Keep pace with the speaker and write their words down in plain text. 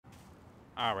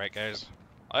Alright guys,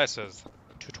 this is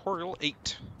tutorial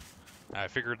 8. I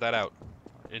figured that out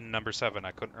in number 7.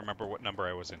 I couldn't remember what number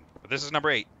I was in, but this is number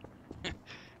 8.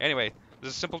 Anyway, this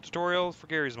is a simple tutorial for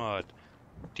Garry's mod.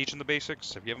 Teaching the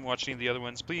basics. If you haven't watched any of the other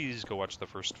ones, please go watch the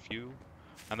first few,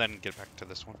 and then get back to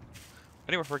this one.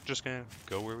 Anyway, we're just gonna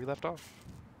go where we left off.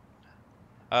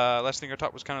 Last thing I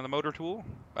taught was kind of the motor tool.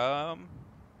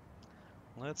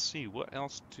 Let's see, what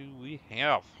else do we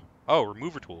have? Oh,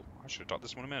 remover tool. I should have taught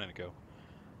this one a minute ago.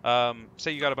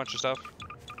 Say you got a bunch of stuff.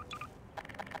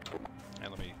 And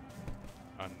let me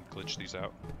unglitch these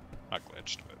out. Not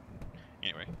glitched, but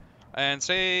anyway. And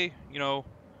say, you know,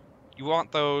 you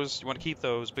want those, you want to keep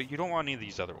those, but you don't want any of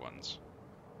these other ones.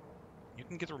 You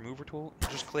can get the remover tool and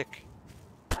just click.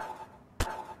 Look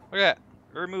at that.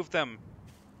 Remove them.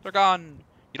 They're gone.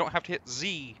 You don't have to hit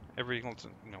Z every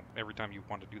time you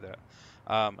want to do that.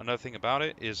 Another thing about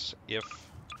it is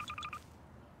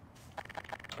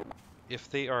if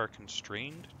they are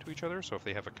constrained to each other, so if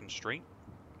they have a constraint,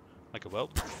 like a weld,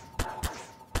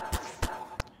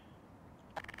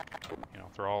 you know,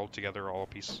 if they're all together, all a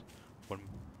piece, one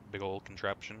big old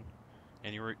contraption,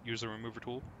 and you use the remover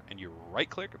tool, and you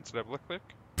right-click instead of left-click,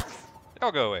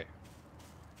 it'll go away.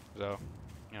 So,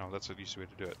 you know, that's the easy way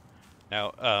to do it.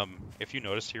 Now, if you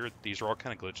notice here, these are all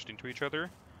kind of glitched into each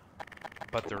other,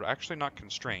 but they're actually not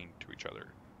constrained to each other.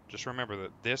 Just remember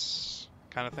that this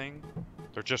kind of thing,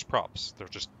 they're just props. They're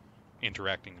just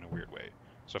interacting in a weird way.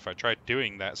 So if I try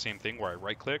doing that same thing where I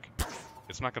right-click,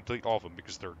 it's not going to delete all of them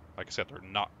because they're, like I said, they're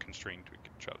not constrained to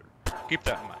each other. Keep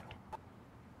that in mind.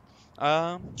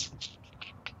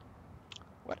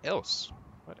 What else?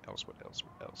 What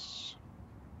else?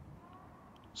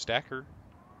 Stacker.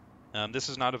 This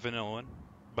is not a vanilla one,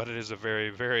 but it is a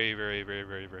very, very, very, very,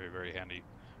 very, very, very handy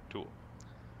tool.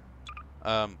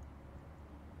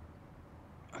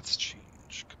 Let's change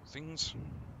a couple things.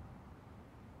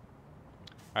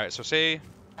 Alright, so say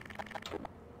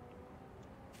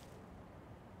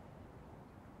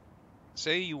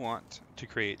you want to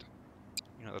create,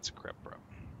 you know, that's a crap problem.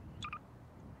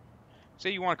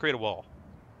 Say you want to create a wall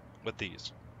with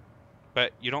these,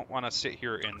 but you don't want to sit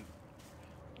here and,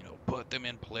 you know, put them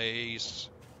in place,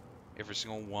 every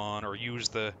single one, or use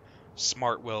the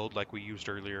smart weld like we used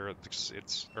earlier.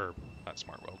 Or not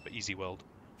smart weld, but easy weld,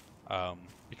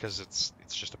 because it's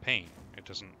just a pain. It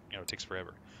doesn't, you know, it takes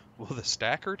forever. Well, the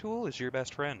stacker tool is your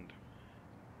best friend.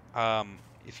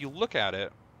 If you look at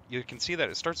it, you can see that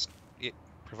it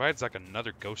provides like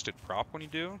another ghosted prop when you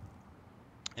do,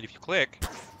 and if you click,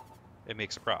 it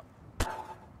makes a prop.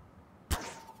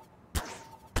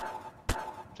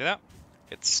 See that?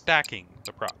 It's stacking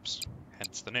the props,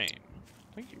 hence the name.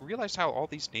 Don't you realize how all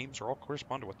these names are all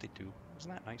correspond to what they do?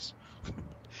 Isn't that nice?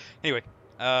 Anyway,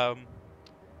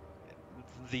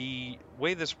 the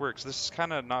way this works, this is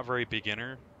kind of not very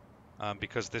beginner,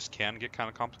 because this can get kind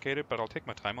of complicated, but I'll take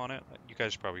my time on it. You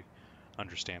guys probably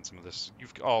understand some of this.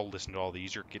 You've all listened to all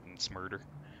these. You're getting smarter.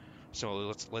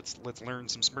 So let's learn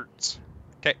some smirts.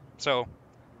 Okay, so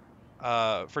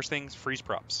first things, freeze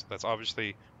props. That's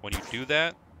obviously when you do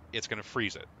that, it's going to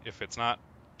freeze it. If it's not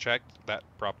checked, that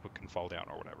prop can fall down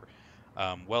or whatever.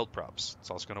 Weld props. It's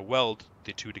also going to weld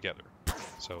the two together.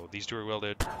 So these two are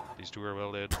welded, these two are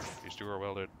welded, these two are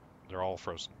welded. They're all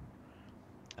frozen.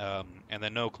 And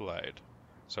then no collide.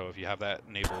 So if you have that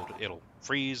enabled, it'll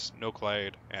freeze, no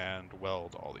collide, and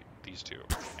weld all these two,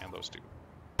 and those two,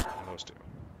 and those two.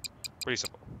 Pretty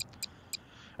simple.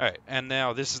 Alright, and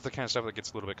now this is the kind of stuff that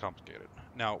gets a little bit complicated.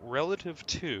 Now, relative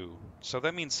to, so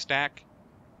that means stack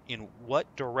in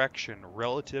what direction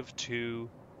relative to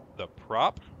the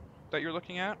prop that you're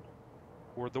looking at,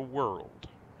 or the world.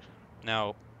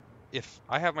 Now, if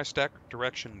I have my stack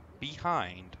direction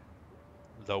behind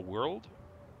the world,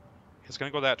 it's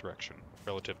going to go that direction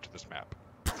relative to this map.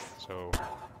 So,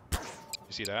 you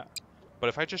see that? But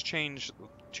if I just change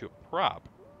to a prop,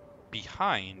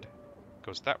 behind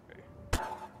goes that way.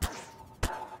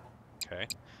 Okay,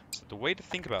 so the way to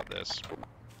think about this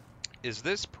is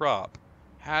this prop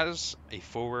has a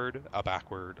forward, a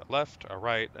backward, a left, a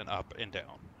right, an up, and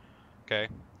down. Okay,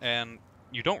 and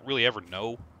you don't really ever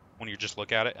know when you just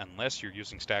look at it unless you're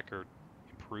using Stacker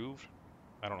Improved.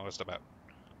 I don't know what's about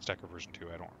Stacker version 2.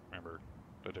 I don't remember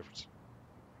the difference.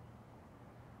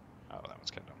 Oh, that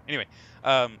one's kind of dumb. Anyway,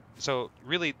 so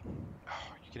really, oh,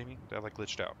 are you kidding me? That like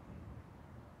glitched out.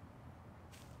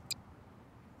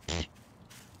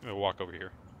 I'm gonna walk over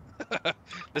here.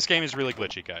 This game is really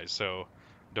glitchy, guys, so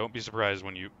don't be surprised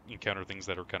when you encounter things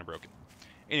that are kind of broken.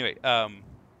 Anyway,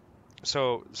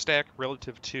 so stack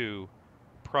relative to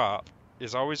prop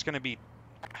is always going to be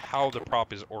how the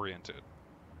prop is oriented.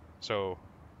 So,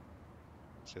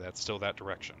 see, that's still that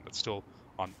direction. That's still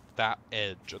on that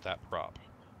edge of that prop.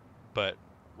 But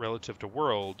relative to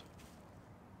world,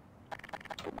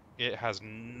 it has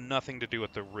nothing to do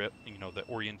with the the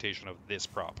orientation of this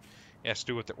prop. It has to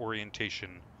do with the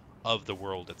orientation of the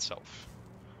world itself.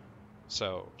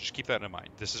 So just keep that in mind.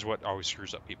 This is what always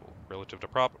screws up people. Relative to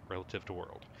prop, relative to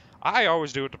world. I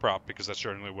always do it to prop because that's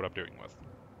generally what I'm doing with.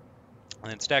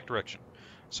 And then stack direction.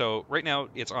 So right now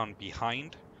it's on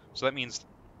behind. So that means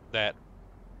that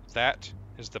that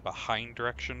is the behind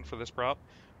direction for this prop.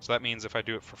 So that means if I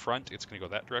do it for front, it's going to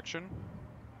go that direction.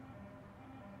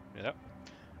 Yep.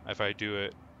 If I do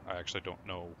it, I actually don't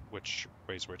know which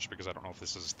way's which because I don't know if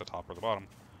this is the top or the bottom.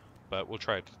 But we'll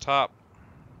try it to the top.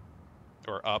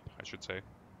 Or up, I should say.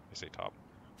 I say top.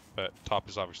 But top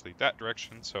is obviously that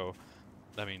direction, so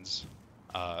that means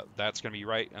that's going to be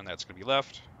right and that's going to be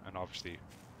left. And obviously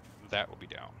that will be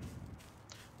down.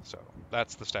 So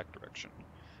that's the stack direction.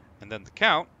 And then the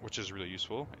count, which is really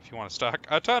useful if you want to stack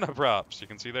a ton of props. You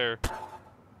can see there.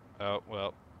 Oh,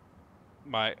 well,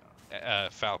 my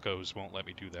Falcos won't let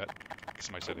me do that.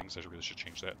 It's my settings. I really should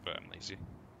change that, but I'm lazy.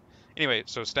 Anyway,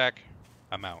 so stack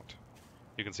amount.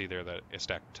 You can see there that it's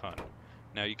stacked a ton.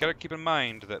 Now you gotta keep in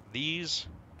mind that these,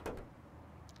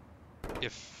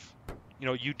 if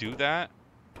you do that,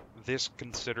 this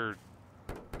considered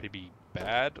maybe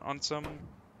bad on some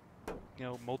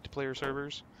multiplayer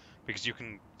servers because you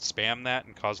can spam that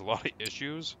and cause a lot of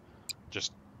issues.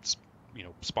 Just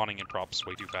spawning in props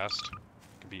way too fast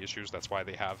can be issues. That's why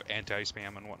they have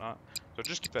anti-spam and whatnot. So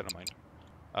just keep that in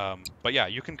mind. But yeah,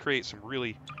 you can create some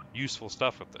really useful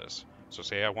stuff with this. So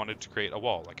say I wanted to create a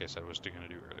wall, like I said I was going to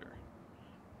do earlier.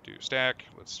 Do stack.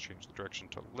 Let's change the direction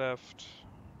to left.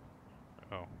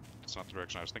 Oh, that's not the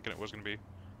direction I was thinking it was going to be.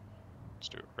 Let's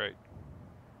do it right.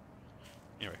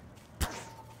 Anyway.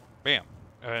 Bam.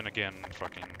 And again,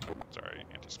 fucking, sorry,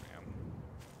 anti-spam.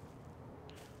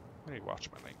 I need to watch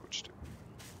my language too.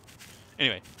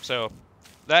 Anyway, so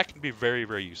that can be very,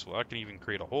 very useful. I can even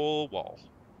create a whole wall.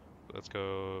 So let's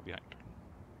go behind.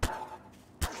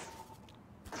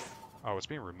 Oh, it's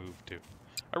being removed too.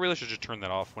 I really should just turn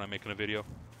that off when I'm making a video.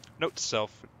 Note to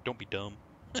self, don't be dumb.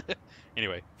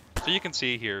 Anyway, so you can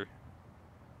see here.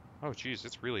 Oh, geez,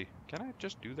 it's really... Can I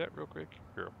just do that real quick?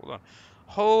 Here, hold on.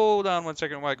 Hold on 1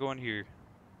 second while I go in here.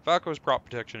 Falco's prop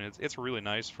protection, it's really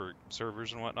nice for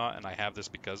servers and whatnot, and I have this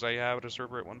because I have a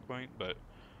server at one point, but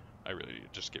I really need to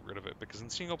just get rid of it because in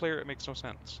single player it makes no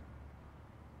sense.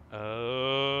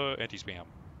 Anti-spam.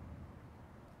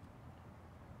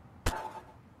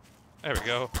 There we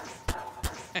go.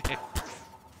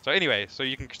 So anyway, so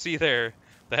you can see there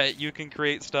that you can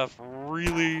create stuff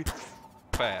really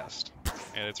fast,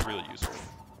 and it's really useful.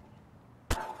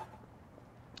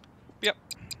 Yep,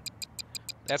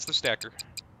 that's the stacker,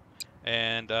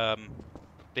 and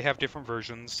they have different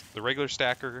versions. The regular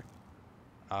stacker,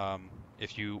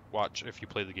 if you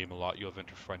play the game a lot, you'll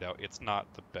eventually find out it's not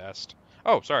the best.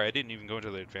 Oh, sorry, I didn't even go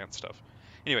into the advanced stuff.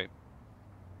 Anyway,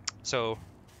 so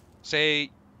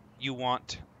say you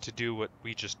want to do what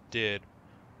we just did,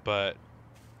 but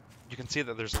you can see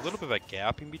that there's a little bit of a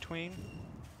gap in between.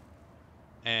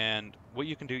 And what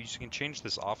you can do is you can change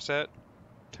this offset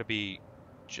to be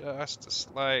just a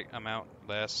slight amount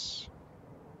less.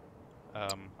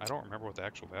 I don't remember what the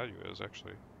actual value is,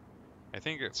 actually. I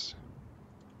think it's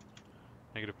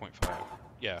 -0.5.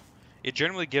 Yeah. It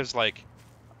generally gives like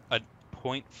a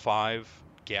 0.5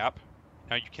 gap.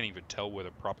 Now you can't even tell where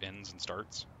the prop ends and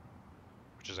starts,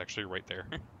 which is actually right there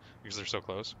because they're so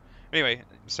close. Anyway,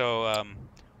 so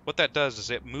what that does is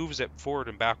it moves it forward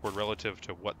and backward relative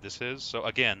to what this is. So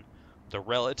again, the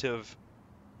relative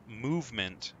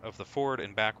movement of the forward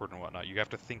and backward and whatnot, you have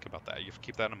to think about that. You have to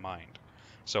keep that in mind.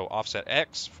 So offset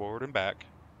X, forward and back.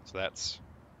 So that's,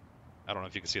 I don't know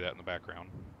if you can see that in the background.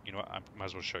 You know what, I might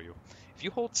as well show you. If you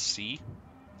hold C,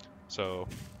 so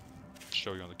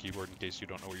show you on the keyboard in case you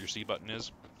don't know where your C button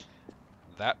is.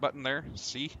 That button there,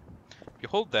 C. If you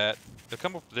hold that, it'll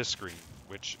come up with this screen,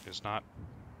 which is not...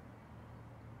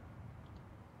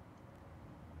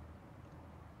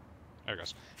 There it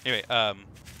goes. Anyway,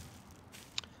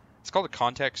 it's called a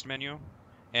context menu,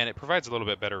 and it provides a little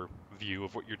bit better view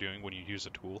of what you're doing when you use a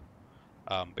tool.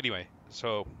 But anyway,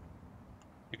 so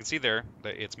you can see there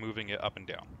that it's moving it up and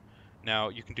down. Now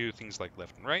you can do things like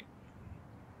left and right,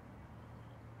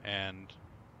 and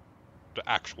the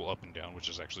actual up and down, which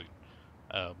is actually,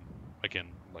 again,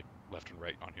 like left and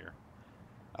right on here.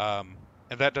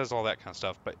 And that does all that kind of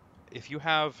stuff. But if you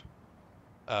have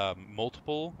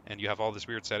multiple and you have all this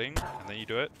weird setting, and then you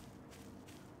do it,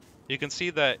 you can see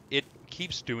that it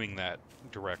keeps doing that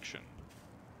direction.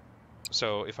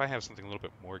 So if I have something a little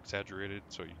bit more exaggerated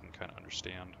so you can kind of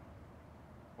understand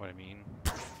what I mean.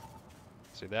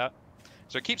 See that?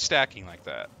 So it keeps stacking like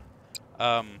that.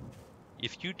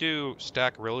 If you do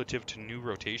stack relative to new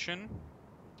rotation,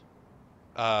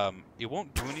 it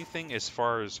won't do anything as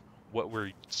far as what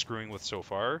we're screwing with so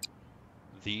far,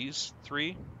 these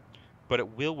three, but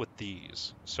it will with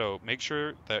these. So make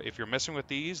sure that if you're messing with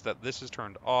these, that this is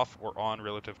turned off or on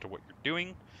relative to what you're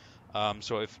doing.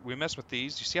 So if we mess with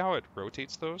these, you see how it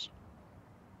rotates those?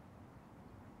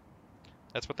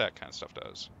 That's what that kind of stuff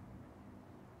does.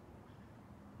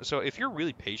 So if you're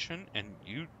really patient and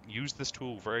you use this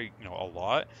tool a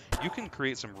lot, you can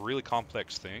create some really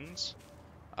complex things.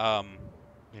 Yeah,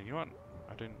 you know what?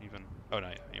 I didn't even. Oh no.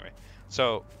 Yeah, anyway,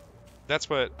 so that's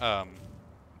what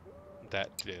that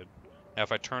did. Now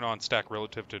if I turn on stack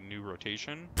relative to new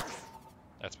rotation,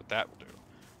 that's what that will do.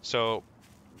 So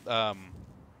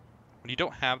when you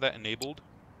don't have that enabled,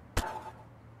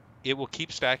 it will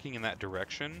keep stacking in that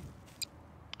direction.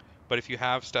 But if you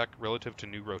have stack relative to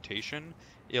new rotation,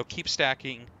 it'll keep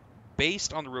stacking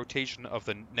based on the rotation of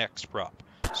the next prop.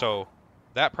 So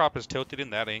that prop is tilted in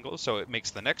that angle, so it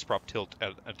makes the next prop tilt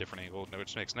at a different angle,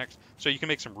 which makes next. So you can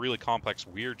make some really complex,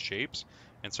 weird shapes.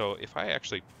 And so if I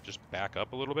actually just back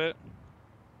up a little bit,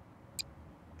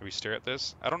 and we stare at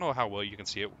this, I don't know how well you can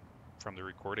see it from the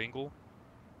record angle,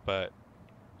 but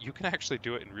you can actually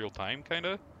do it in real time, kind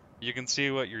of. You can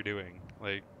see what you're doing.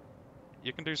 Like,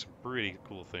 you can do some pretty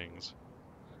cool things.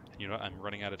 You know, I'm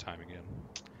running out of time again.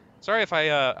 Sorry if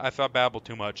I babble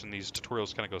too much and these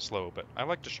tutorials kind of go slow, but I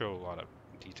like to show a lot of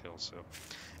details. So,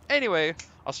 anyway,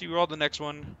 I'll see you all in the next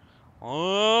one.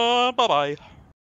 Bye-bye.